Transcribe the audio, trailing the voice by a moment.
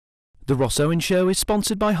The Ross Owen Show is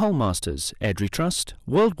sponsored by Hullmasters, Edry Trust,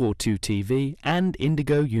 World War II TV and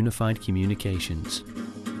Indigo Unified Communications.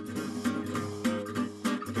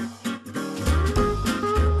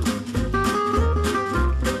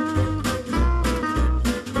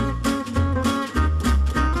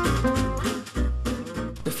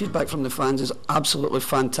 The feedback from the fans is absolutely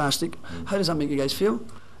fantastic. How does that make you guys feel?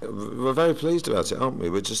 We're very pleased about it, aren't we?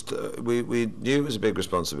 We're just we knew it was a big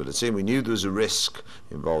responsibility, and we knew there was a risk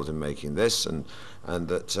involved in making this, and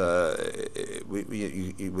that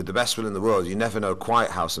with the best will in the world, you never know quite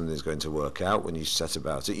how something's going to work out when you set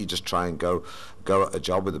about it. You just try and go at a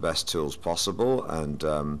job with the best tools possible, and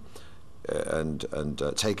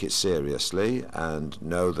take it seriously, and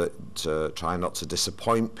know that try not to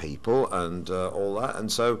disappoint people, and all that.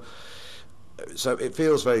 And so it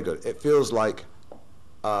feels very good. It feels like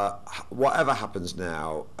whatever happens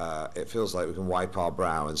now, it feels like we can wipe our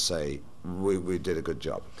brow and say we did a good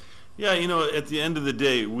job. Yeah, you know, at the end of the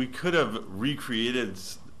day, we could have recreated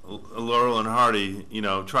Laurel and Hardy, you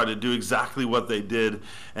know, try to do exactly what they did,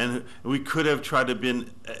 and we could have tried to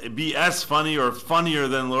be as funny or funnier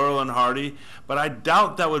than Laurel and Hardy, but I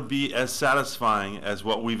doubt that would be as satisfying as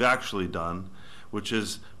what we've actually done, which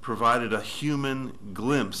is provided a human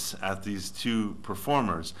glimpse at these two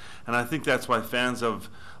performers. And I think that's why fans of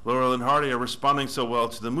Laurel and Hardy are responding so well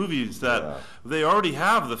to the movies, that they already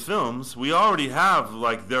have the films, we already have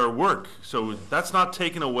like their work, so that's not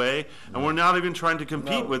taken away, and we're not even trying to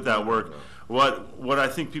compete with that work. What I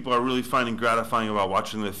think people are really finding gratifying about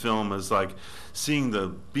watching the film is like seeing the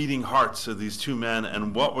beating hearts of these two men,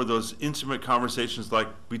 and what were those intimate conversations like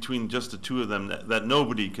between just the two of them that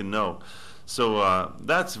nobody can know. So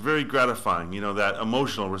that's very gratifying, you know, that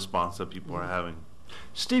emotional response that people are having.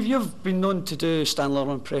 Steve, you've been known to do Stan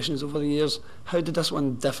Laurel impressions over the years. How did this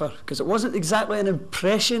one differ? Because it wasn't exactly an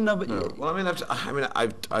impression of it. No. Well,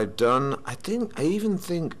 I've done. I even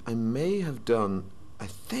think I may have done. I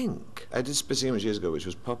did Spitting Image years ago, which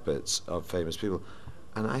was puppets of famous people,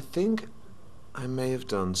 and I think I may have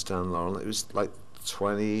done Stan Laurel. It was like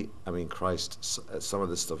 20. I mean, Christ, some of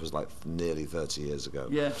this stuff was like nearly 30 years ago.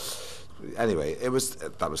 Yeah. Anyway,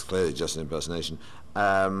 that was clearly just an impersonation.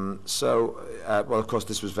 Well, of course,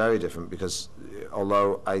 this was very different because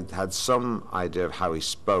although I had some idea of how he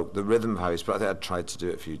spoke, the rhythm of how he spoke, I think I'd tried to do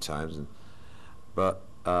it a few times, but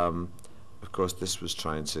of course, this was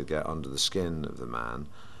trying to get under the skin of the man,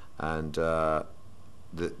 and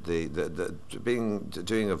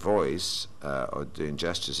doing a voice or doing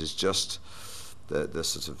gestures is just the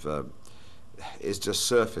sort of it's just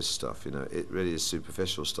surface stuff, you know. It really is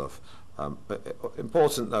superficial stuff.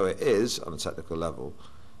 Important though it is on a technical level,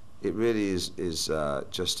 it really is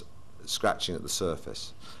just scratching at the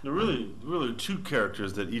surface. There really two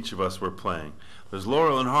characters that each of us were playing. There's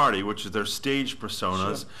Laurel and Hardy, which is their stage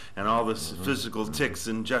personas, and all the physical tics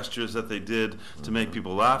and gestures that they did to make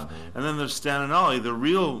people laugh. And then there's Stan and Ollie, the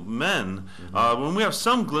real men. When we have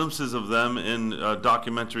some glimpses of them in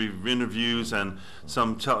documentary interviews and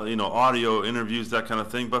some audio interviews, that kind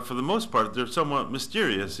of thing, but for the most part, they're somewhat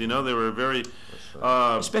mysterious. You know, they were very...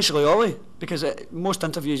 especially Ollie, because most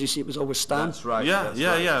interviews you see it was always Stan. That's right. Yeah.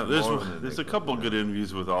 There's a couple good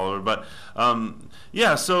interviews with Oliver, but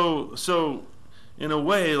so in a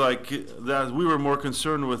way, like that, we were more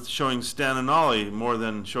concerned with showing Stan and Ollie more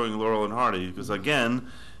than showing Laurel and Hardy, because again,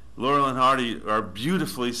 Laurel and Hardy are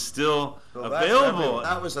beautifully still available.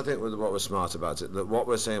 That was, I think, what was smart about it. That what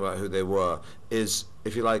we're saying about who they were is,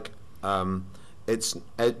 if you like, it's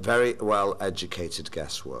very well-educated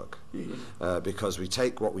guesswork, because we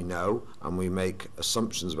take what we know and we make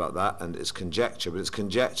assumptions about that, and it's conjecture, but it's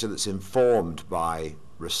conjecture that's informed by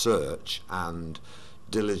research and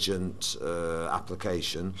diligent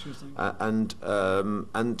application, and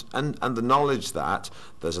the knowledge that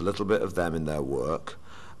there's a little bit of them in their work,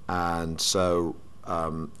 and so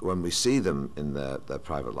when we see them in their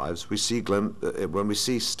private lives, we see when we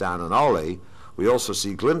see Stan and Ollie, we also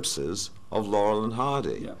see glimpses of Laurel and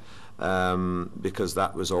Hardy, because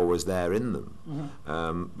that was always there in them.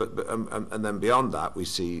 And then beyond that, we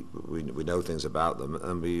know things about them,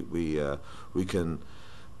 and we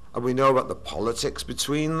know about the politics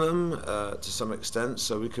between them to some extent,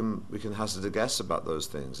 so we can hazard a guess about those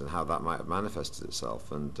things and how that might have manifested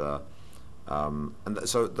itself, and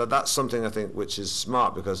so that's something I think which is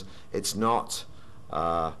smart, because it's not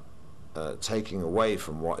taking away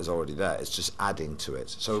from what is already there, it's just adding to it.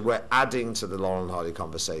 So we're adding to the Laurel and Hardy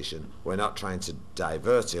conversation, we're not trying to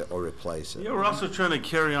divert it or replace it. Yeah, we're also trying to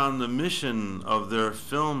carry on the mission of their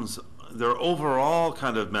films, their overall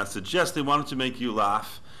kind of message. Yes, they wanted to make you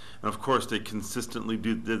laugh, and of course they consistently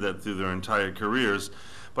did that through their entire careers,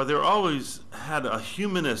 but they always had a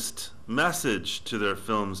humanist message to their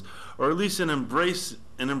films, or at least an embrace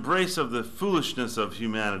of the foolishness of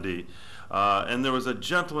humanity. And there was a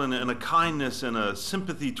gentleness and a kindness and a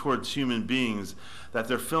sympathy towards human beings that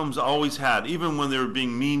their films always had, even when they were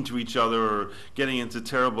being mean to each other or getting into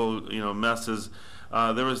terrible, messes.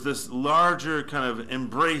 There was this larger kind of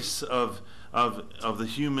embrace of the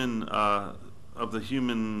human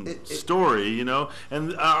story,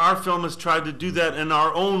 and our film has tried to do that in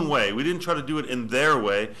our own way. We didn't try to do it in their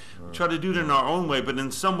way. We tried to do it in our own way, but in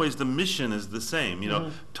some ways the mission is the same.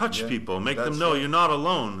 Touch people, make them know you're not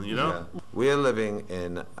alone. Yeah. We are living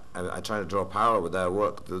in. I try to draw a parallel with their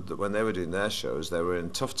work. When they were doing their shows, they were in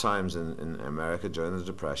tough times in America during the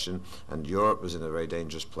Depression, and Europe was in a very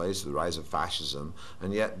dangerous place, the rise of fascism,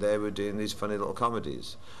 and yet they were doing these funny little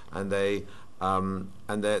comedies, and they're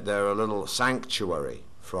a little sanctuary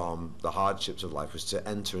from the hardships of life, was to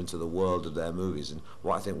enter into the world of their movies. And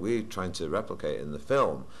what I think we're trying to replicate in the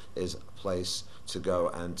film is a place to go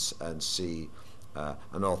and see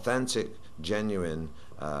an authentic, genuine,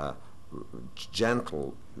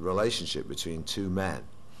 gentle relationship between two men,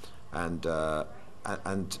 and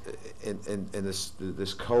in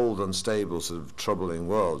this cold, unstable, sort of troubling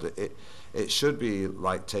world, it should be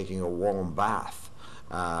like taking a warm bath,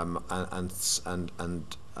 and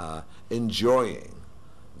enjoying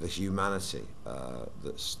the humanity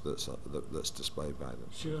that's displayed by them.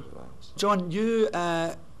 Sure. John, you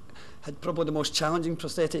had probably the most challenging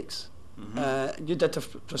prosthetics. You did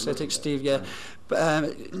have prosthetics, Steve, yeah. But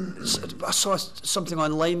I saw something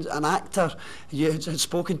online, an actor had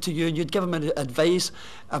spoken to you, and you'd given him advice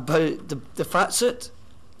about the fat suit.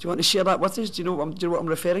 Do you want to share that with us? Do you know what I'm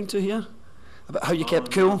referring to here? About how you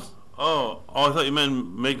kept cool? Oh, I thought you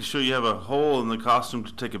meant making sure you have a hole in the costume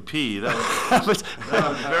to take a pee. That was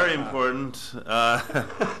very important. I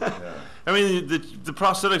mean, the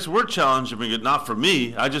prosthetics were challenging, but not for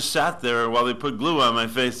me. I just sat there while they put glue on my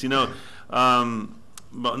face,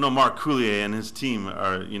 But no, Mark Coulier and his team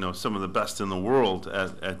are, some of the best in the world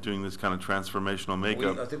at doing this kind of transformational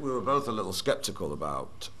makeup. I think we were both a little skeptical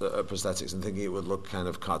about prosthetics and thinking it would look kind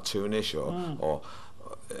of cartoonish or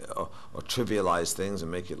trivialize things and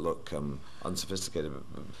make it look unsophisticated.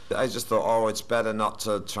 I just thought, it's better not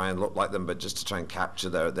to try and look like them, but just to try and capture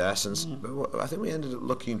their essence. But I think we ended up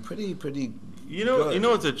looking pretty good. You know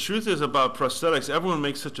what the truth is about prosthetics? Everyone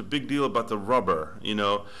makes such a big deal about the rubber.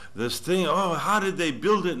 This thing. How did they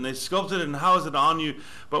build it and they sculpted it and how is it on you?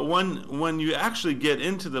 But when you actually get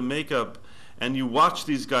into the makeup and you watch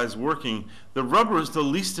these guys working, the rubber is the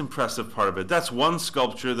least impressive part of it. That's one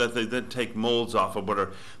sculpture that they then take molds off of.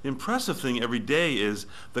 The impressive thing every day is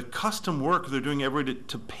the custom work they're doing every day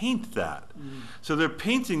to paint that. So they're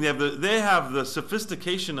painting. They have the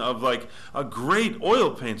sophistication of like a great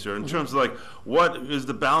oil painter in terms of like what is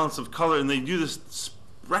the balance of color, and they do this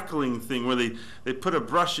speckling thing where they put a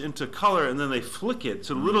brush into color and then they flick it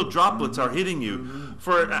so little droplets are hitting you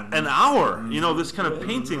for an hour, this kind of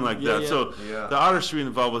painting like that. So the artistry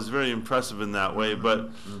involved was very impressive in that way,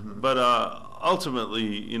 but ultimately,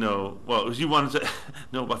 you wanted to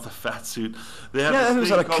know about the fat suit. They have this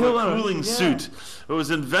thing called a cooling suit. It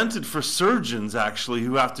was invented for surgeons, actually,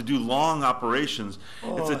 who have to do long operations.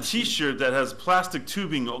 It's a T-shirt that has plastic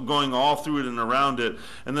tubing going all through it and around it,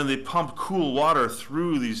 and then they pump cool water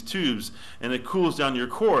through these tubes, and it cools down your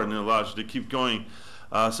core, and it allows you to keep going.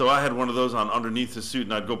 So I had one of those on underneath the suit,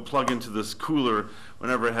 and I'd go plug into this cooler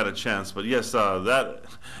whenever I had a chance. But yes,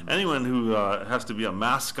 anyone who has to be a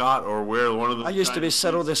mascot or wear one of those. I used to be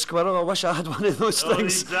Cyril the Squirrel. I wish I had one of those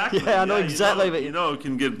things. Exactly. Yeah, I know exactly. But it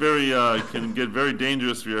can get very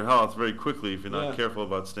dangerous for your health very quickly if you're not careful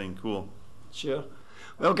about staying cool. Sure.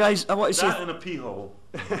 Well, guys, I want to say that and a pee hole.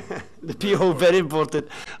 The pee hole, very important.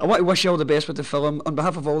 I want to wish you all the best with the film. On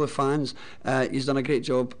behalf of all the fans, you've done a great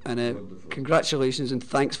job, and congratulations and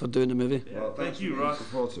thanks for doing the movie. Yeah, well, thank you, Ross.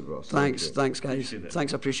 Ross. Thanks, guys.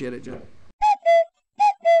 Thanks, I appreciate it, John.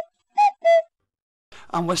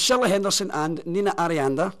 I'm with Shirley Henderson and Nina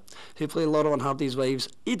Arianda, who play Laurel and Hardy's wives,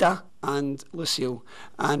 Ida and Lucille.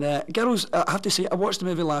 And girls, I have to say, I watched the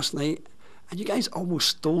movie last night, and you guys almost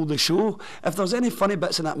stole the show. If there's any funny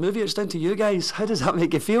bits in that movie, it's down to you guys. How does that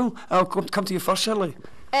make you feel? I'll come to you first, Shirley.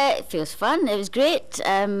 It feels fun. It was great.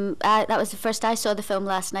 That was the first I saw the film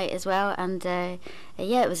last night as well, and it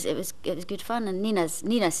was good fun. And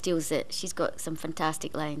Nina steals it. She's got some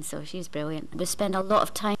fantastic lines, so she was brilliant. We spent a lot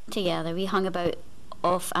of time together. We hung about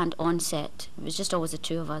off and on set. It was just always the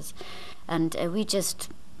two of us, and we just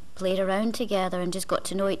played around together and just got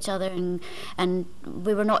to know each other, and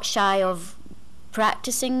we were not shy of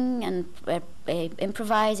practicing and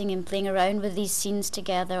improvising and playing around with these scenes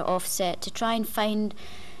together offset to try and find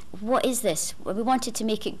what is this. We wanted to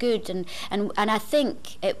make it good, and I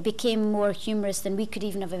think it became more humorous than we could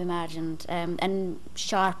even have imagined, and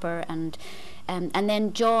sharper, and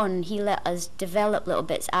then John, he let us develop little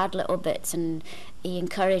bits, add little bits, and he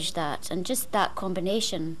encouraged that, and just that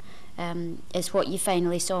combination is what you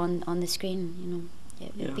finally saw on the screen. You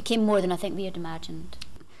know, it became more than I think we had imagined.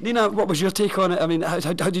 Nina, what was your take on it? I mean, how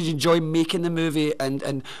did you enjoy making the movie,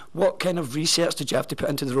 and what kind of research did you have to put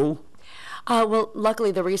into the role? Well, luckily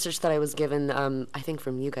the research that I was given, I think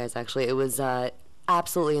from you guys actually, it was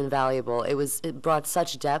absolutely invaluable. It brought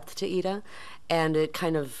such depth to Ida, and it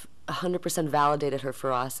kind of 100% validated her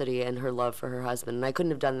ferocity and her love for her husband. And I couldn't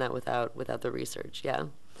have done that without the research. Yeah.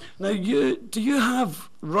 Now, do you have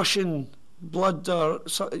Russian blood, or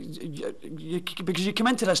because you come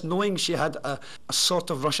into this knowing she had a sort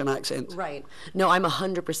of Russian accent? Right. No, I'm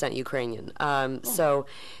 100% Ukrainian. So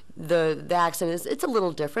the accent it's a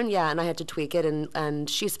little different, yeah, and I had to tweak it, and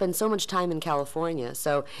she spent so much time in California,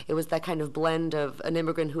 so it was that kind of blend of an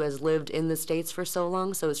immigrant who has lived in the States for so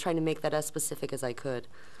long, so I was trying to make that as specific as I could.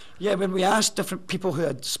 Yeah, when we asked different people who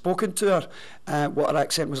had spoken to her what her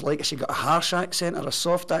accent was like, if she got a harsh accent or a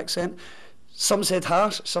soft accent, some said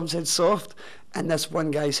harsh, some said soft, and this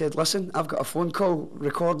one guy said, listen, I've got a phone call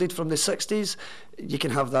recorded from the 60s, you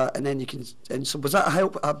can have that, and then you can... And so was that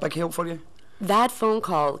a big help for you? That phone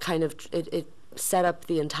call kind of, it set up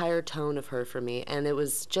the entire tone of her for me, and it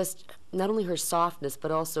was just not only her softness,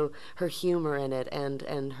 but also her humor in it, and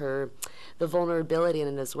the vulnerability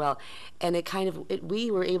in it as well. And it kind of,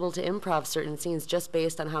 we were able to improv certain scenes just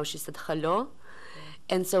based on how she said hello.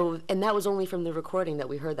 And that was only from the recording that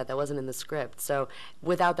we heard that wasn't in the script. So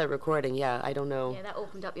without that recording, yeah, I don't know. Yeah, that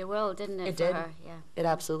opened up your world, didn't it? It did. Her? Yeah. It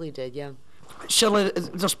absolutely did, yeah. Shirley,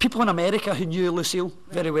 there's people in America who knew Lucille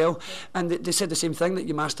very well, and they said the same thing, that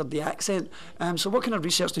you mastered the accent. So what kind of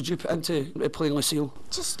research did you put into playing Lucille?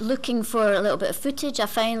 Just looking for a little bit of footage. I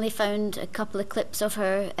finally found a couple of clips of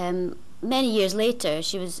her. Many years later,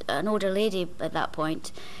 she was an older lady at that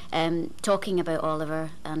point, talking about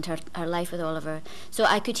Oliver and her life with Oliver. So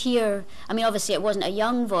I could hear, I mean, obviously it wasn't a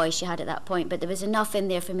young voice she had at that point, but there was enough in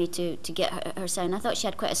there for me to get her sound. I thought she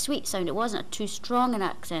had quite a sweet sound. It wasn't too strong an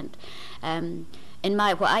accent, in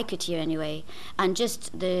what I could hear anyway. And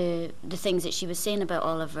just the things that she was saying about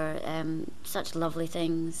Oliver, such lovely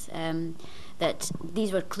things, that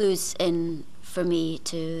these were clues in for me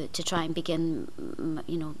to try and begin,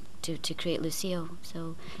 you know, to create Lucille.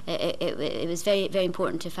 So it was very, very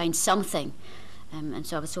important to find something, and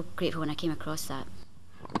so I was so grateful when I came across that.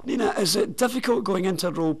 Nina, is it difficult going into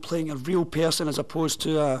a role playing a real person as opposed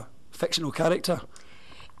to a fictional character?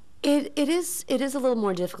 It is a little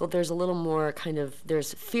more difficult. There's a little more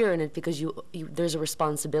there's fear in it, because there's a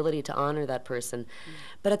responsibility to honor that person.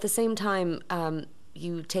 But at the same time,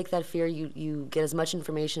 you take that fear, you get as much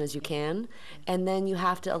information as you can, and then you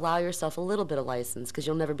have to allow yourself a little bit of license, because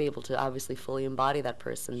you'll never be able to obviously fully embody that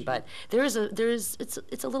person. But it's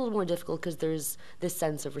a little more difficult, because there's this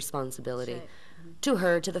sense of responsibility to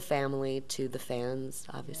her, to the family, to the fans,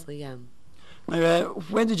 obviously, yeah. Now,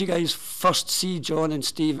 when did you guys first see John and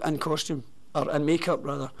Steve in costume, or in makeup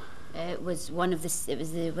rather? It was when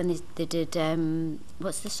they did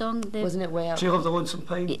what's the song? Wasn't it Way Out? Trail of the Lonesome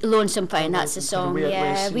Pine. Lonesome Pine, that's the song.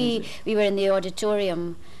 Yeah, we were in the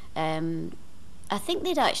auditorium. I think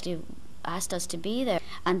they'd actually asked us to be there,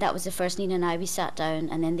 and that was the first. Nina and I, we sat down,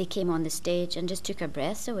 and then they came on the stage and just took our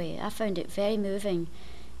breaths away. I found it very moving.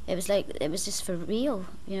 It was like it was just for real,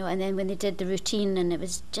 you know. And then when they did the routine, and it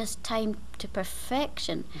was just timed to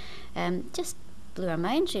perfection, just blew our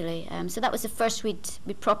minds really. So that was the first we'd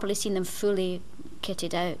properly seen them fully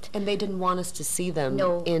kitted out. And they didn't want us to see them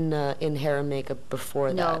in hair and makeup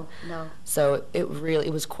before that. No. So it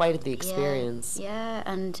was quite the experience. Yeah,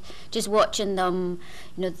 and just watching them,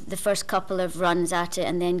 you know, the first couple of runs at it,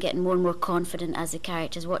 and then getting more and more confident as the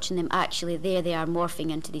characters, watching them actually there they are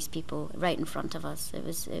morphing into these people right in front of us. It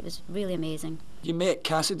was really amazing. You met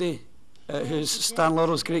Cassidy, who's Stan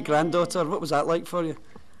Laurel's great granddaughter. What was that like for you?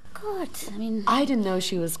 God, I mean, I didn't know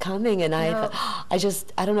she was coming, and I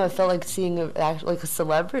don't know, I felt like seeing like a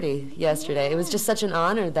celebrity yesterday. Yeah. It was just such an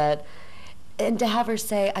honor and to have her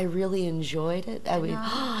say, I really enjoyed it,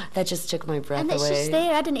 that just took my breath away. And it's just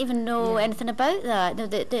there, I didn't even know anything about that.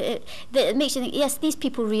 It makes you think, yes, these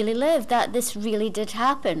people really lived, that this really did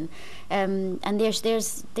happen. And there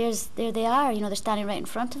they are, you know, they're standing right in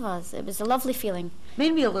front of us. It was a lovely feeling.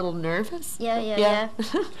 Made me a little nervous. Yeah.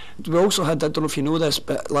 We also had, I don't know if you know this,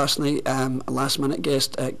 but last night a last minute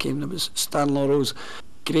guest came. There was Stan Laurel's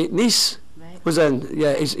great niece, was in,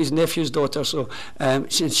 yeah, his nephew's daughter, so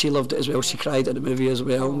she loved it as well. She cried at the movie as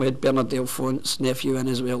well. And we had Bernard Delfont's nephew in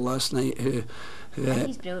as well last night, who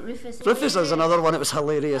he's brilliant. Rufus is another one that was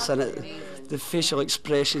hilarious, and the facial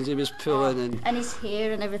expressions he was pulling, and his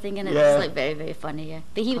hair and everything, and it Yeah. was like very, very funny. Yeah,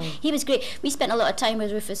 but he was great. We spent a lot of time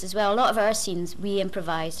with Rufus as well. A lot of our scenes we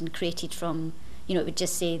improvised and created from, you know, it would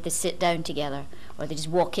just say they sit down together, or they just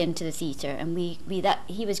walk into the theatre, and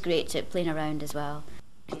he was great at playing around as well.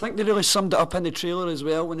 I think they really summed it up in the trailer as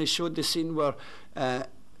well when they showed the scene where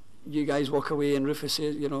you guys walk away and Rufus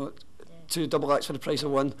says, you know, 2 double acts for the price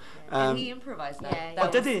of 1. And he improvised that. Yeah,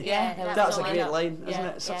 Did he? Yeah, That's a all great up. line, isn't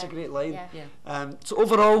Yeah, it? Such a yeah, great line. yeah. So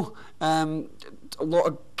overall, a lot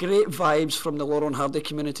of great vibes from the Laurel and Hardy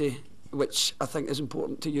community, which I think is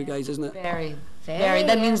important to you guys, isn't it? Very. Very,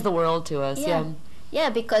 That yeah. means the world to us. Yeah. Yeah,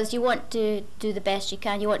 because you want to do the best you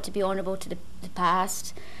can. You want to be honourable to the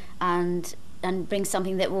past, and bring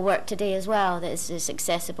something that will work today as well, that is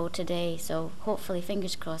accessible today. So hopefully,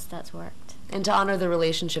 fingers crossed, that's worked. And to honor the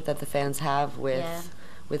relationship that the fans have with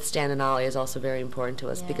Yeah. Stan and Ollie is also very important to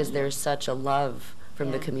us, Yeah. because there's such a love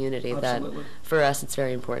from the Yeah. community Absolutely. that for us it's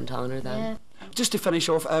very important to honor them. Yeah. Just to finish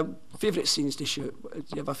off, favourite scenes to shoot. Do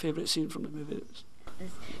you have a favourite scene from the movie?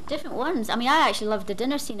 There's different ones. I mean, I actually loved the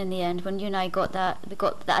dinner scene in the end when you and I got that. We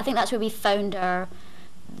got that. I think that's where we found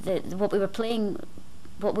what we were playing,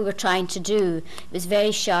 what we were trying to do. It was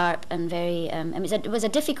very sharp and very. It was a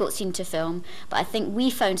difficult scene to film, but I think we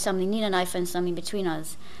found something. Nina and I found something between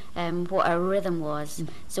us, what our rhythm was.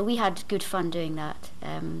 So we had good fun doing that.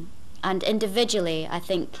 And individually, I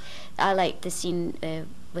think I liked the scene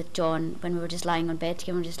with John when we were just lying on bed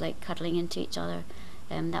together, just like cuddling into each other.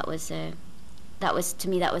 That was to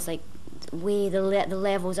me, that was like way the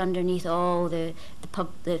levels underneath all the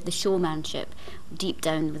showmanship, deep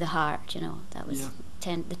down with the heart. You know, that was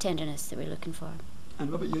the tenderness that we're looking for. And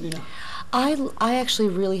what about you, Nina? I actually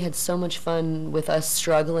really had so much fun with us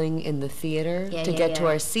struggling in the theater to get to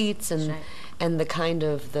our seats, and and the kind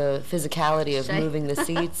of the physicality of moving the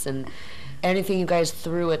seats and anything you guys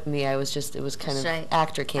threw at me, it was kind of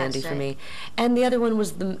actor candy for me. And the other one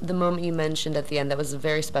was the moment you mentioned at the end. That was a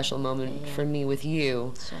very special moment for me with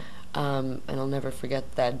you. And I'll never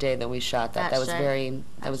forget that day that we shot that. That was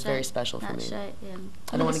very special for me. Right, yeah.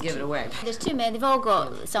 I don't want to give it away. There's too many. They've all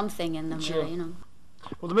got something in them, really, you know.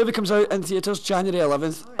 Well, the movie comes out in theatres January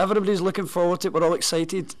 11th. Everybody's looking forward to it. We're all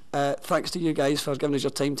excited. Thanks to you guys for giving us your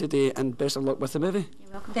time today, and best of luck with the movie.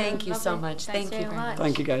 You're welcome. Thank you so much. Thanks Thank you very very much.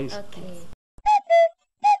 Thank you, guys. Okay.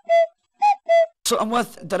 So I'm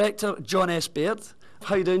with director John S. Baird.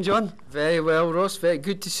 How you doing, John? Very well, Ross. Very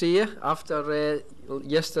good to see you after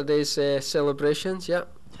yesterday's celebrations. Yeah.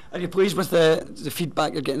 Are you pleased with the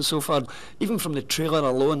feedback you're getting so far? Even from the trailer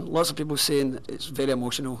alone, lots of people saying it's very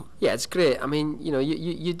emotional. Yeah, it's great. I mean, you know,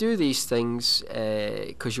 you do these things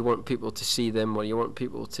because you want people to see them, or you want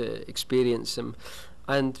people to experience them,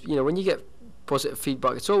 and you know, when you get positive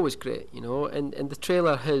feedback, it's always great. You know, and the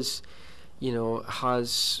trailer has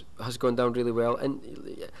gone down really well. And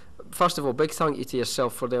first of all, big thank you to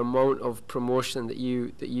yourself for the amount of promotion that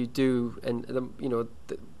you do, and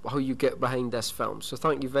how you get behind this film. So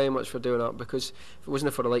thank you very much for doing that, because if it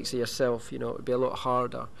wasn't for the likes of yourself, you know, it would be a lot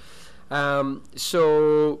harder. But I'm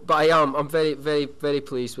very, very, very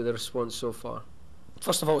pleased with the response so far.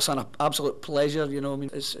 First of all, it's an absolute pleasure. You know, I mean,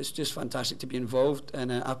 it's just fantastic to be involved,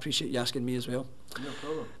 and I appreciate you asking me as well. No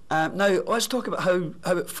problem. Now, let's talk about how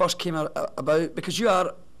it first came about, because you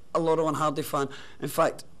are a Laurel and Hardy fan. In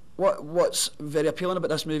fact, what's very appealing about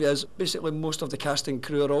this movie is basically most of the cast and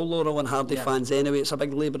crew are all Laurel and Hardy fans anyway. It's a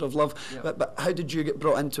big labour of love. Yeah. But how did you get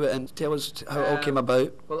brought into it, and tell us how it all came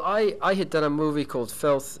about? Well, I had done a movie called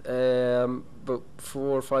Filth about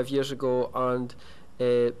 4 or 5 years ago, and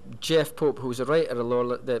Jeff Pope, who was a writer of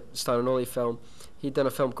the Stan Ollie film, he'd done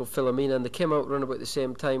a film called Philomena, and they came out around about the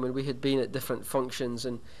same time, and we had been at different functions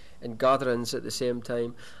and gatherings at the same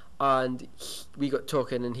time, and we got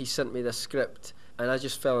talking, and he sent me the script, and I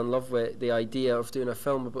just fell in love with the idea of doing a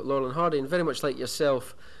film about Laurel and Hardy, and very much like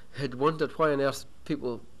yourself, had wondered why on earth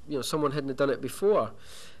someone hadn't done it before.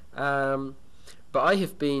 But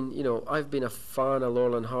I've been a fan of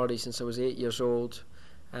Laurel and Hardy since I was 8 years old.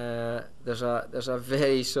 There's a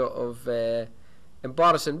very sort of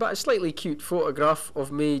embarrassing but a slightly cute photograph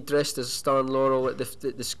of me dressed as Stan Laurel at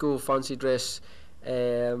the school fancy dress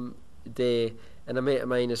day, and a mate of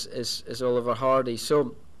mine is Oliver Hardy.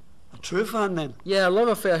 So a true fan then? Yeah, love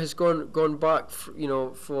affair has gone back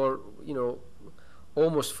for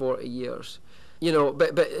almost 40 years. You know,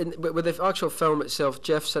 but with the actual film itself,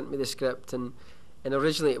 Jeff sent me the script, and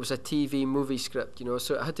originally it was a TV movie script, you know,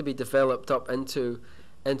 so it had to be developed up into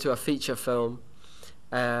a feature film.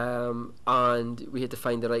 and we had to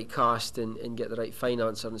find the right cast and get the right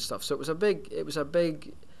financer and stuff. So it was a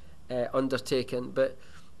big undertaking, but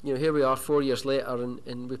you know, here we are 4 years later,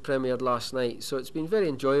 and we premiered last night. So it's been very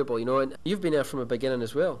enjoyable, you know. And you've been there from the beginning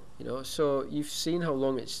as well, you know. So you've seen how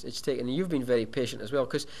long it's taken, and you've been very patient as well,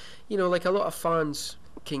 because, you know, like a lot of fans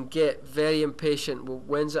can get very impatient. Well,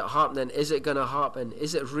 when's it happening? Is it going to happen?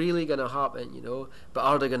 Is it really going to happen? You know, but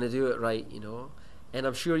are they going to do it right? You know. And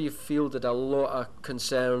I'm sure you've fielded a lot of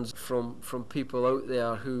concerns from people out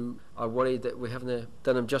there who are worried that we haven't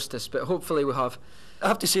done them justice, but hopefully we have. I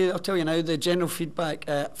have to say, I'll tell you now, the general feedback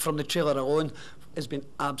from the trailer alone has been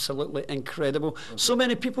absolutely incredible. Okay. So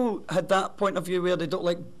many people had that point of view where they don't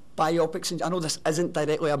like biopics, and I know this isn't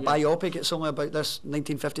directly a biopic, it's only about this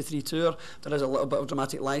 1953 tour. There is a little bit of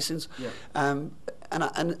dramatic licence. And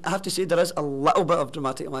I have to say, there is a little bit of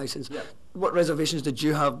dramatic licence. What reservations did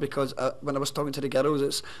you have? Because when I was talking to the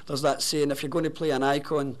girls, there's that saying, if you're going to play an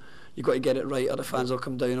icon, you've got to get it right, or the fans will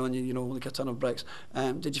come down on you, you know, like a ton of bricks.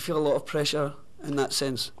 Did you feel a lot of pressure in that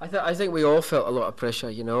sense? I think we all felt a lot of pressure,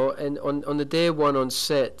 you know. And on the day one on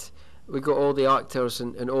set, we got all the actors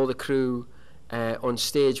and all the crew on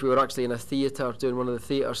stage. We were actually in a theatre doing one of the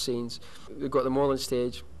theatre scenes. We got them all on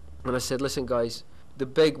stage, and I said, listen guys, the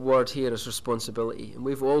big word here is responsibility, and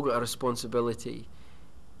we've all got a responsibility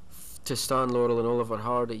to Stan, Laurel and Oliver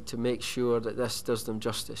Hardy to make sure that this does them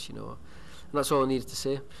justice, you know. And that's all I needed to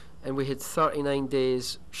say. And we had 39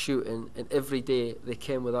 days shooting, and every day they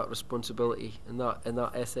came with that responsibility and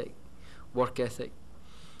that ethic, work ethic.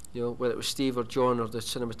 You know, whether it was Steve or John or the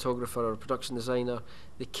cinematographer or production designer,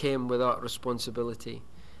 they came with that responsibility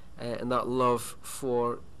and that love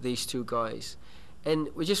for these two guys. And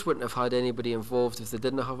we just wouldn't have had anybody involved if they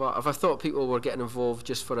didn't have that. If I thought people were getting involved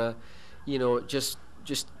just for a, you know, just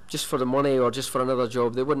for the money or just for another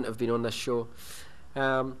job, they wouldn't have been on this show.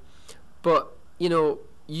 But you know,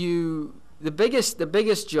 the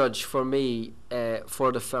biggest judge for me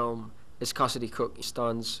for the film is Cassidy Cook,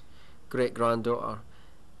 Stan's great granddaughter.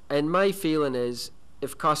 And my feeling is,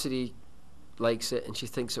 if Cassidy likes it and she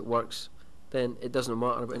thinks it works, then it doesn't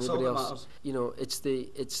matter about anybody else. Matters. You know,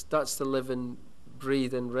 that's the living,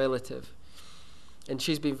 breathing relative. And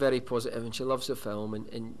she's been very positive, and she loves the film,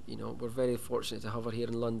 and you know, we're very fortunate to have her here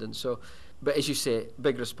in London. So, but as you say,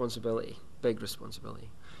 big responsibility.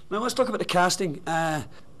 Now let's talk about the casting.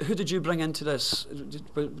 Who did you bring into this?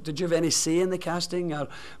 Did you have any say in the casting, or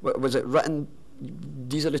was it written,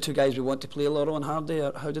 these are the two guys we want to play Laurel and Hardy,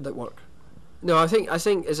 or how did that work? No, I think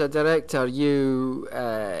as a director, you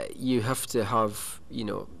have to have, you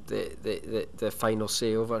know, the final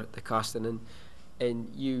say over the casting, and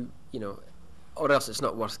you know, or else it's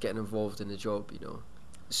not worth getting involved in the job, you know.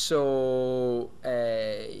 So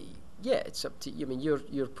yeah, it's up to you. I mean,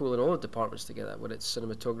 you're pulling all the departments together, whether it's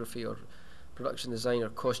cinematography or production design or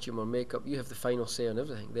costume or makeup. You have the final say on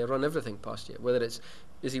everything. They run everything past you, whether it's,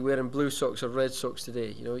 is he wearing blue socks or red socks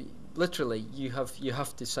today? You know, literally, you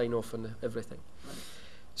have to sign off on everything. Right.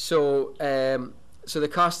 So the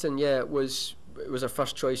casting, it was our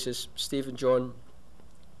first choices, Steve and John.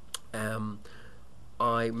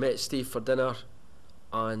 I met Steve for dinner,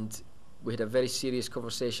 and we had a very serious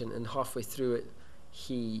conversation. And halfway through it,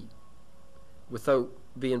 he, without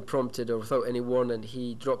being prompted or without any warning,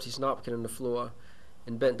 he dropped his napkin on the floor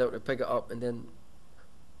and bent down to pick it up, and then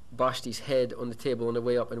bashed his head on the table on the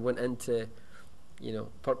way up, and went into, you know,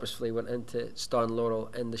 purposefully went into Stan Laurel,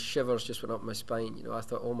 and the shivers just went up my spine. You know, I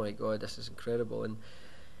thought, oh my God, this is incredible.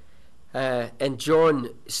 And John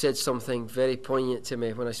said something very poignant to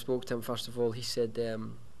me when I spoke to him. First of all, he said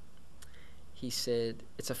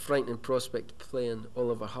it's a frightening prospect playing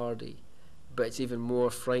Oliver Hardy, but it's even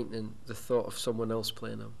more frightening the thought of someone else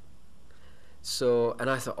playing him. So, and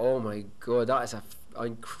I thought, oh my God, that is an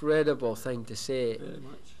incredible thing to say. Very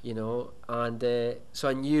much. You know, and so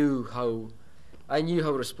I knew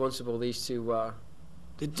how responsible these two were.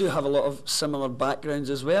 They do have a lot of similar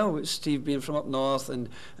backgrounds as well, with Steve being from up north, and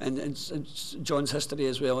John's history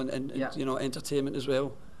as well, and you know, entertainment as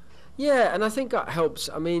well. Yeah, and I think that helps.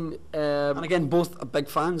 I mean, and again, both are big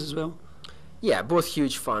fans as well. Yeah, both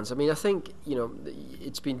huge fans. I mean, I think, you know,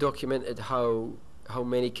 it's been documented how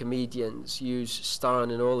many comedians use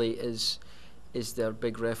Stan and Ollie as their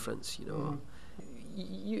big reference. You know,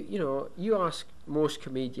 you know, you ask most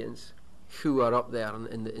comedians who are up there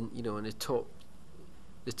in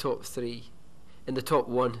the top three, in the top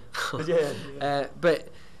one. But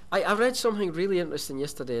I read something really interesting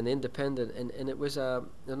yesterday in The Independent, and it was an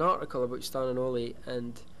article about Stan and Ollie,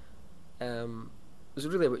 and it was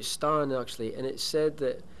really about Stan actually, and it said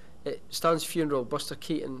that at Stan's funeral, Buster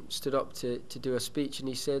Keaton stood up to do a speech, and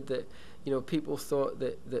he said that, you know, people thought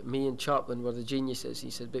that me and Chaplin were the geniuses. He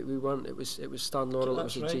said, but we weren't. It was Stan Laurel that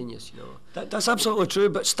was a genius, you know. That's absolutely true.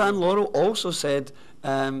 But Stan Laurel also said,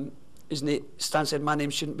 Stan said, my name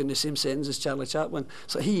shouldn't be in the same sentence as Charlie Chaplin.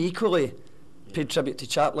 So he equally paid tribute to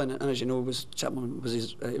Chaplin, and as you know, Chaplin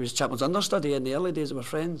was Chaplin's understudy in the early days. They were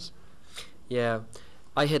friends. Yeah.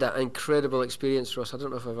 I had an incredible experience, Ross. I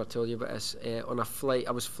don't know if I ever told you about this. On a flight,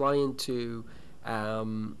 I was flying to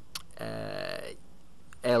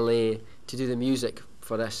LA to do the music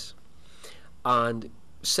for this, and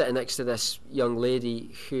sitting next to this young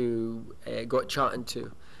lady who got chatting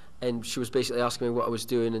to, and she was basically asking me what I was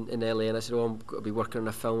doing in LA, and I said, I'm going to be working on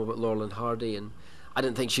a film about Laurel and Hardy, and I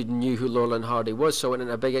didn't think she knew who Laurel and Hardy was, so I went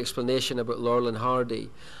into a big explanation about Laurel and Hardy,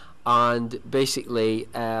 and basically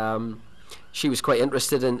she was quite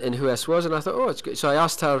interested in who this was, and I thought, it's good. So I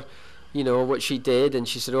asked her, you know, what she did, and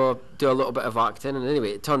she said, I do a little bit of acting, and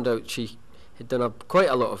anyway, it turned out she had done quite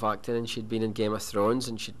a lot of acting, and she'd been in Game of Thrones,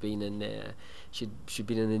 and she'd been in she'd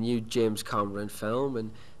been in the new James Cameron film,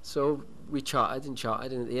 and so we chatted, and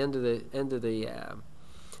at the end of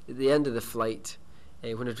the flight,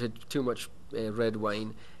 when it had too much red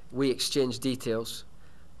wine, we exchanged details,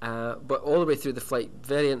 but all the way through the flight,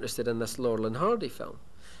 very interested in this Laurel and Hardy film.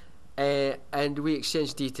 And we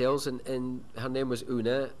exchanged details, and her name was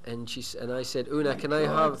Una, and I said, Una, can I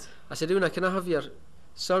have your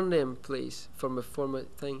surname, please, for my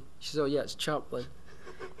thing? She said, oh yeah, it's Chaplin,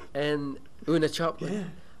 and Una Chaplin,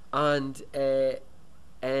 and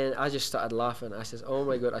I just started laughing. I said, oh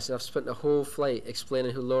my God, I said, I've spent the whole flight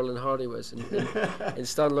explaining who Laurel and Hardy was, and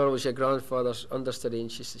Stan Laurel was your grandfather's understudy,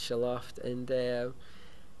 and she laughed, and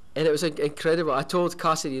it was incredible. I told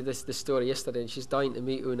Cassidy this story yesterday, and she's dying to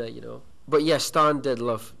meet Una, you know. But yeah, Stan did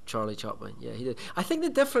love Charlie Chaplin. Yeah, he did. I think the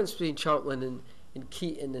difference between Chaplin and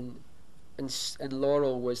Keaton and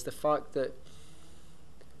Laurel was the fact that,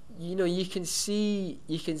 you know, you can see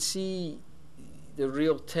the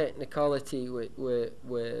real technicality with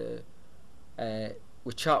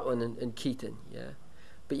Chaplin and Keaton, yeah.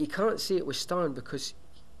 But you can't see it with Stan because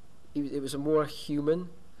it was a more human.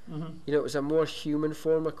 Mm-hmm. You know, it was a more human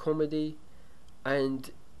form of comedy, and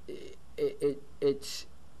it's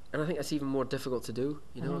and I think that's even more difficult to do.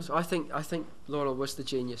 You know, so I think Laurel was the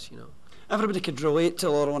genius. You know, everybody could relate to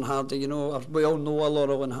Laurel and Hardy. You know, we all know a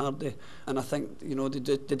Laurel and Hardy, and I think, you know, they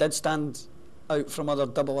did stand out from other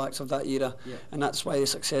double acts of that era, and that's why they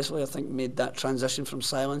successfully, I think, made that transition from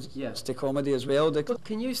silence to comedy as well.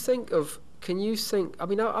 Can you think? I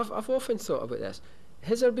mean, I've often thought about this.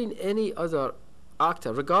 Has there been any other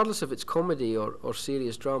actor, regardless if it's comedy or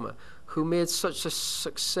serious drama, who made such a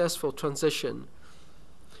successful transition,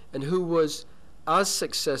 and who was as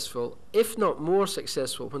successful, if not more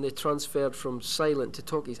successful, when they transferred from silent to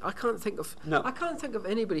talkies? I can't think of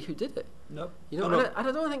anybody who did it. No. You know, and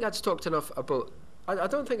I don't think that's talked enough about. I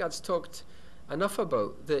don't think that's talked enough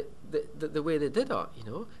about the way they did that. You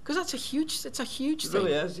know, because it's a huge thing. It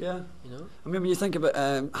really is, yeah. You know, I mean, when you think about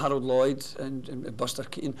Harold Lloyd and Buster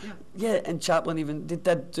Keaton, and Chaplin even, they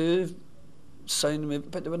did do sound movies,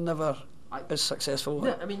 but they were never as successful.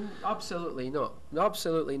 No, I mean, absolutely not.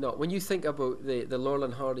 Absolutely not. When you think about the Laurel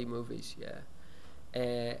and Hardy movies,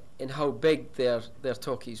 and how big their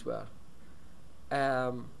talkies were,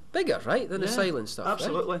 bigger, right, than the silent stuff.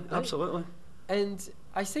 Absolutely, right? Absolutely. And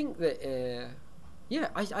I think that,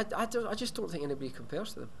 I just don't think anybody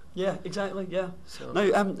compares to them. Yeah, exactly, yeah. So.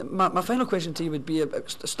 Now, my final question to you would be,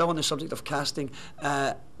 still on the subject of casting,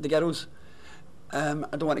 the girls. I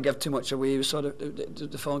don't want to give too much away.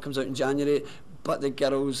 The film comes out in January, but the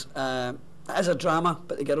girls, it is a drama,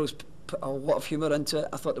 but the girls put a lot of humour into it.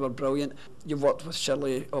 I thought they were brilliant. You've worked with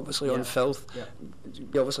Shirley, obviously, on Filth. Yeah.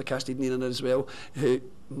 You obviously casted Nina as well, who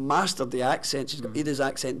mastered the accent. She's got Edith's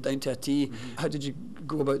accent down to a T. Mm-hmm. How did you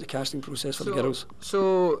go about the casting process for the girls?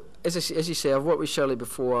 So, as you say, I've worked with Shirley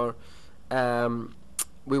before.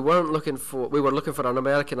 We were looking for an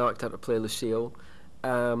American actor to play Lucille,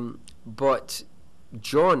 but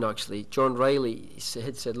John Reilly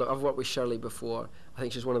had said, look, I've worked with Shirley before. I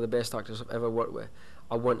think she's one of the best actors I've ever worked with.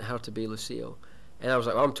 I want her to be Lucille. And I was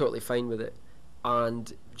like, I'm totally fine with it.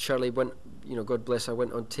 And Shirley went, you know, God bless her,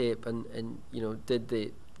 went on tape and you know, did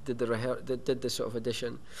the sort of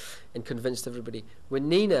audition and convinced everybody. With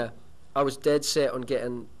Nina, I was dead set on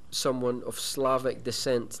getting someone of Slavic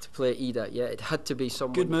descent to play Ida. Yeah, it had to be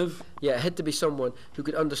someone. Good move. Yeah, it had to be someone who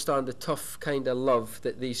could understand the tough kind of love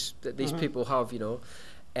that these people have, you know.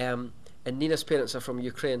 And Nina's parents are from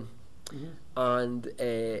Ukraine, and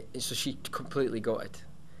so she completely got it.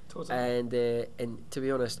 Totally. And to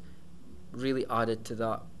be honest, really added to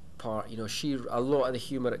that part. You know, a lot of the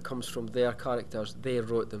humour that comes from their characters, they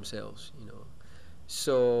wrote themselves. You know,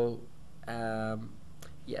 so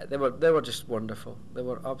yeah, they were just wonderful. They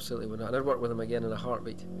were absolutely wonderful. And I'd work with them again in a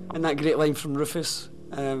heartbeat. And that great line from Rufus,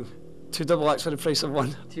 2 double acts for the price of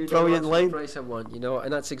one. Brilliant line. For the price of one, you know,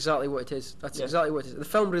 and that's exactly what it is. That's exactly what it is. The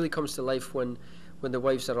film really comes to life when the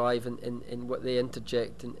wives arrive and what they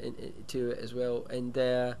interject to it as well. And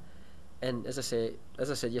as I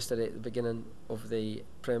said yesterday at the beginning of the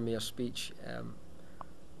premiere speech,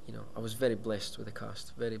 you know, I was very blessed with the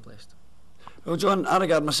cast, very blessed. Well, John, I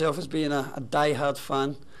regard myself as being a die-hard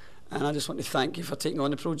fan, and I just want to thank you for taking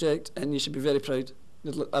on the project, and you should be very proud.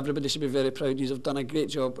 Everybody should be very proud. You have done a great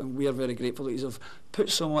job, and we are very grateful that you have put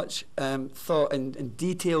so much thought and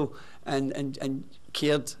detail and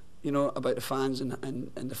cared, you know, about the fans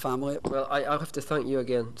and the family. Well, I have to thank you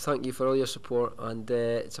again. Thank you for all your support, and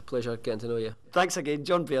it's a pleasure getting to know you. Thanks again,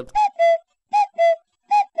 John Baird.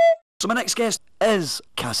 So my next guest is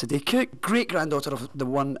Cassidy Cook, great-granddaughter of the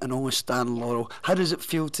one and only Stan Laurel. How does it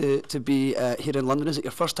feel to be here in London? Is it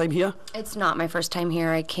your first time here? It's not my first time here.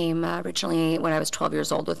 I came originally when I was 12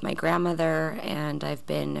 years old with my grandmother, and I've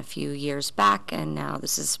been a few years back, and now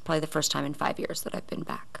this is probably the first time in 5 years that I've been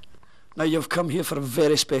back. Now, you've come here for a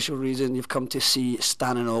very special reason. You've come to see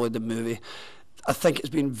Stan Ollie, the movie. I think it's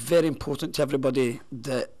been very important to everybody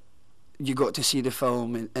that you got to see the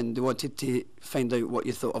film and they wanted to find out what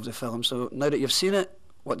you thought of the film. So now that you've seen it,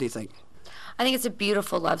 what do you think? I think it's a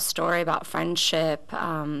beautiful love story about friendship.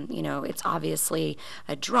 You know, it's obviously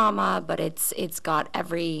a drama, but it's got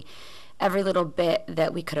every little bit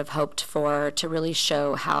that we could have hoped for to really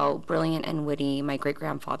show how brilliant and witty my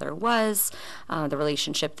great-grandfather was, the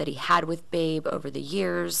relationship that he had with Babe over the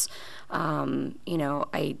years. You know,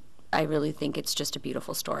 I really think it's just a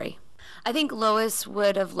beautiful story. I think Lois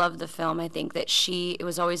would have loved the film. I think that it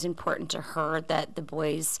was always important to her that the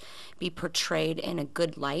boys be portrayed in a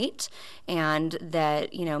good light, and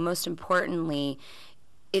that, you know, most importantly,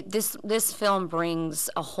 this film brings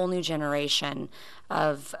a whole new generation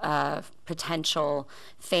of potential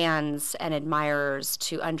fans and admirers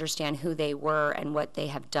to understand who they were and what they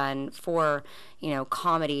have done for, you know,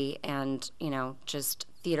 comedy and, you know, just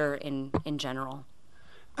theater in general.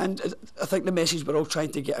 And I think the message we're all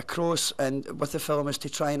trying to get across and with the film is to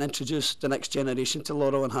try and introduce the next generation to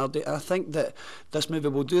Laurel and Hardy. And I think that this movie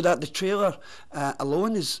will do that. The trailer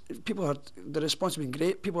alone the response has been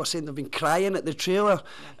great. People are saying they've been crying at the trailer.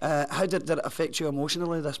 How did it affect you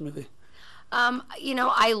emotionally, this movie? You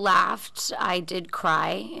know, I laughed. I did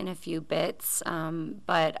cry in a few bits,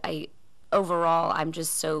 but overall, I'm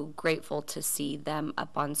just so grateful to see them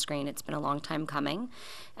up on screen. It's been a long time coming,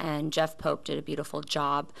 and Jeff Pope did a beautiful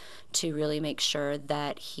job to really make sure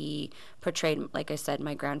that he portrayed, like I said,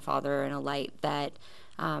 my grandfather in a light that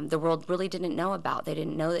the world really didn't know about. They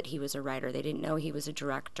didn't know that he was a writer. They didn't know he was a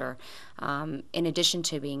director, in addition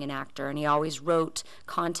to being an actor. And he always wrote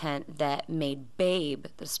content that made Babe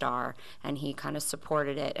the star, and he kind of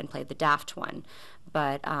supported it and played the daft one.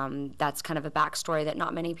 But that's kind of a backstory that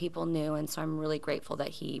not many people knew, and so I'm really grateful that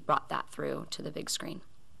he brought that through to the big screen.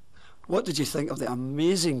 What did you think of the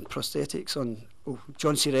amazing prosthetics on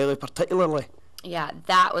John C Reilly particularly? Yeah,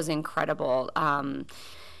 that was incredible.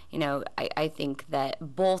 You know, I think that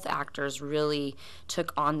both actors really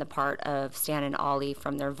took on the part of Stan and Ollie,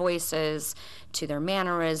 from their voices to their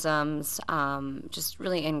mannerisms. Just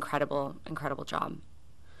really incredible job.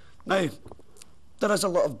 Now, there is a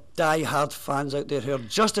lot of die-hard fans out there who are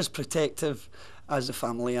just as protective as the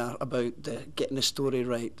family are about getting the story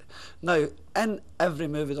right. Now, in every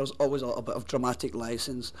movie there's always a little bit of dramatic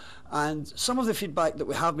license, and some of the feedback that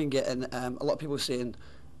we have been getting, a lot of people saying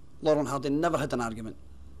Laurel and Hardy never had an argument.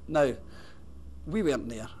 Now, we weren't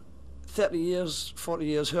there. 30 years, 40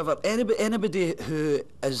 years, whoever, anybody who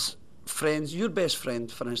is friends, your best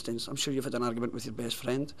friend, for instance, I'm sure you've had an argument with your best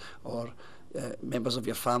friend, or members of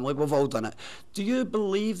your family, we've all done it. Do you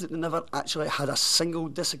believe that they never actually had a single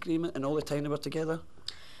disagreement in all the time they were together?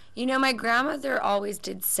 You know, my grandmother always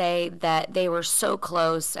did say that they were so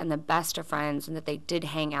close and the best of friends, and that they did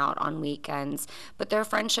hang out on weekends, but their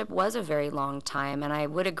friendship was a very long time. And I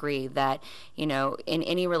would agree that, you know, in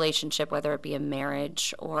any relationship, whether it be a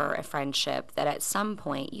marriage or a friendship, that at some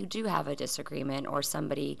point you do have a disagreement or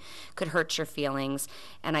somebody could hurt your feelings.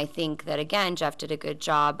 And I think that, again, Jeff did a good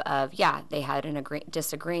job of, they had an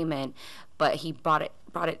disagreement, but he brought it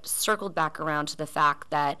circled back around to the fact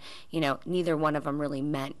that, you know, neither one of them really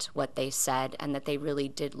meant what they said, and that they really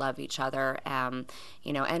did love each other,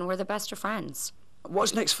 you know, and were the best of friends.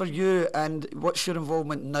 What's next for you, and what's your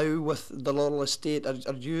involvement now with the Laurel estate?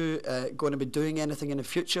 Are you going to be doing anything in the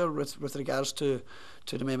future with regards to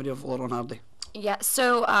the memory of Laurel and Hardy? Yeah,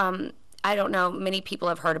 so I don't know, many people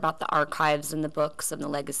have heard about the archives and the books and the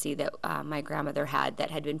legacy that my grandmother had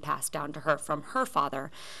that had been passed down to her from her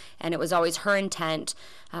father. And it was always her intent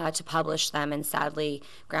to publish them. And sadly,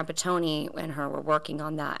 Grandpa Tony and her were working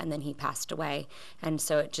on that, and then he passed away. And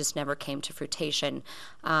so it just never came to fruition.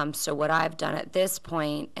 So what I've done at this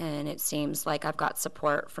point, and it seems like I've got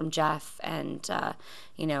support from Jeff and,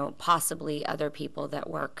 possibly other people that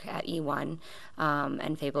work at E1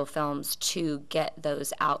 and Fable Films, to get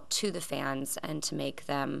those out to the fans and to make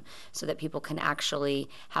them so that people can actually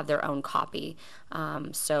have their own copy.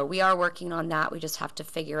 So we are working on that. We just have to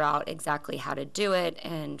figure out exactly how to do it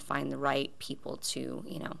and find the right people to,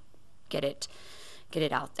 get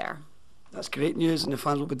it out there. That's great news, and the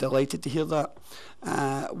fans will be delighted to hear that.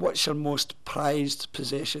 What's your most prized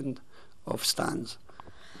possession of Stan's?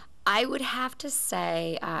 I would have to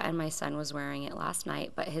say, and my son was wearing it last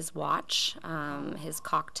night, but his watch, his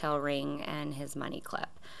cocktail ring, and his money clip.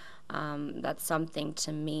 That's something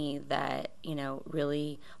to me that,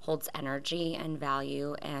 really holds energy and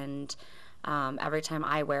value. And every time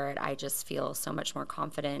I wear it, I just feel so much more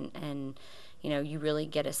confident. And, you really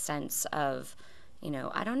get a sense of,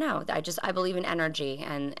 I don't know. I believe in energy.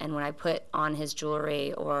 And when I put on his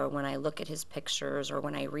jewelry, or when I look at his pictures, or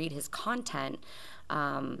when I read his content,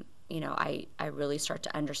 I really start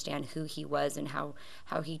to understand who he was and how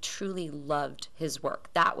he truly loved his work.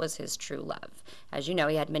 That was his true love. As you know,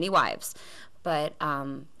 he had many wives, but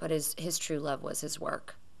his true love was his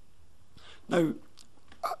work. Now,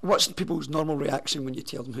 what's people's normal reaction when you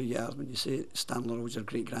tell them who you are? When you say Stan Laurel was your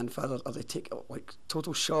great-grandfather, are they take like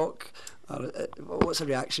total shock? Or what's the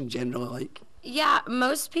reaction generally like? Yeah,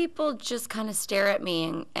 most people just kind of stare at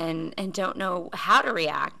me and don't know how to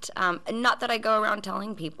react. Not that I go around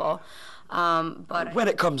telling people, but when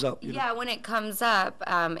it comes up. Yeah, when it comes up,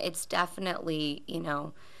 it's definitely,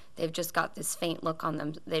 they've just got this faint look on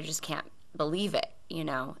them. They just can't believe it,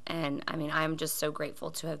 And I mean, I'm just so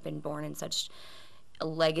grateful to have been born in such a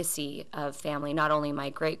legacy of family. Not only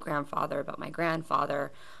my great-grandfather, but my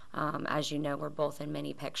grandfather. As you know, we're both in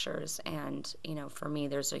many pictures, and for me,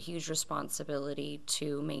 there's a huge responsibility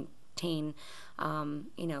to maintain,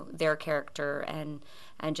 their character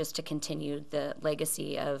and just to continue the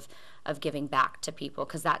legacy of giving back to people,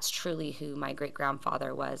 because that's truly who my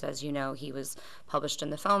great-grandfather was. As you know, he was published in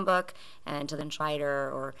the phone book, and to the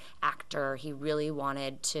writer or actor, he really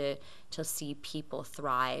wanted to see people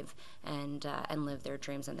thrive and live their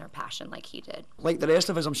dreams and their passion like he did. Like the rest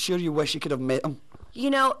of us, I'm sure you wish you could have met him.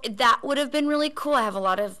 That would have been really cool. I have a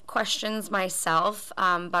lot of questions myself,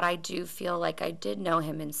 but I do feel like I did know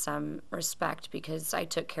him in some respect, because I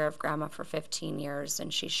took care of Grandma for 15 years,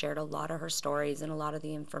 and she shared a lot of her stories and a lot of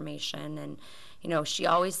the information. And, she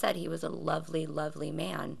always said he was a lovely, lovely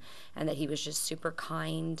man, and that he was just super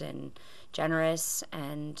kind and generous,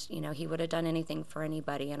 and, he would have done anything for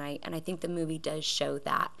anybody. And I think the movie does show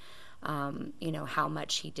that, how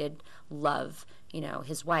much he did love,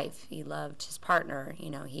 his wife. He loved his partner.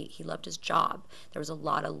 He loved his job. There was a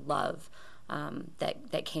lot of love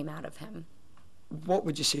that came out of him. What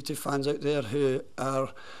would you say to fans out there who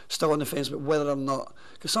are still on the fence about whether or not,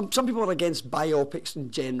 because some people are against biopics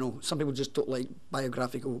in general, some people just don't like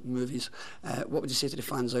biographical movies. What would you say to the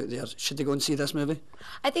fans out there? Should they go and see this movie?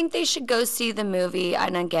 I think they should go see the movie,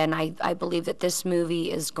 and again, I believe that this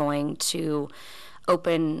movie is going to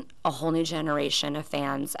open a whole new generation of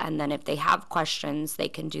fans, and then if they have questions, they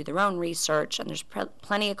can do their own research, and there's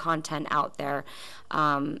plenty of content out there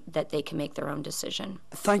that they can make their own decision.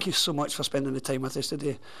 Thank you so much for spending the time with us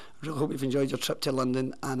today. I really hope you've enjoyed your trip to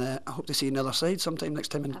London, and I hope to see you on the other side sometime next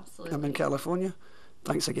time I'm in California.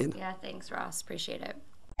 Thanks again. Yeah, thanks, Ross. Appreciate it.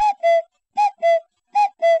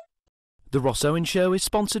 The Ross Owen Show is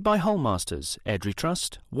sponsored by Hullmasters, Edry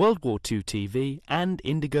Trust, World War II TV and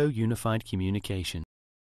Indigo Unified Communications.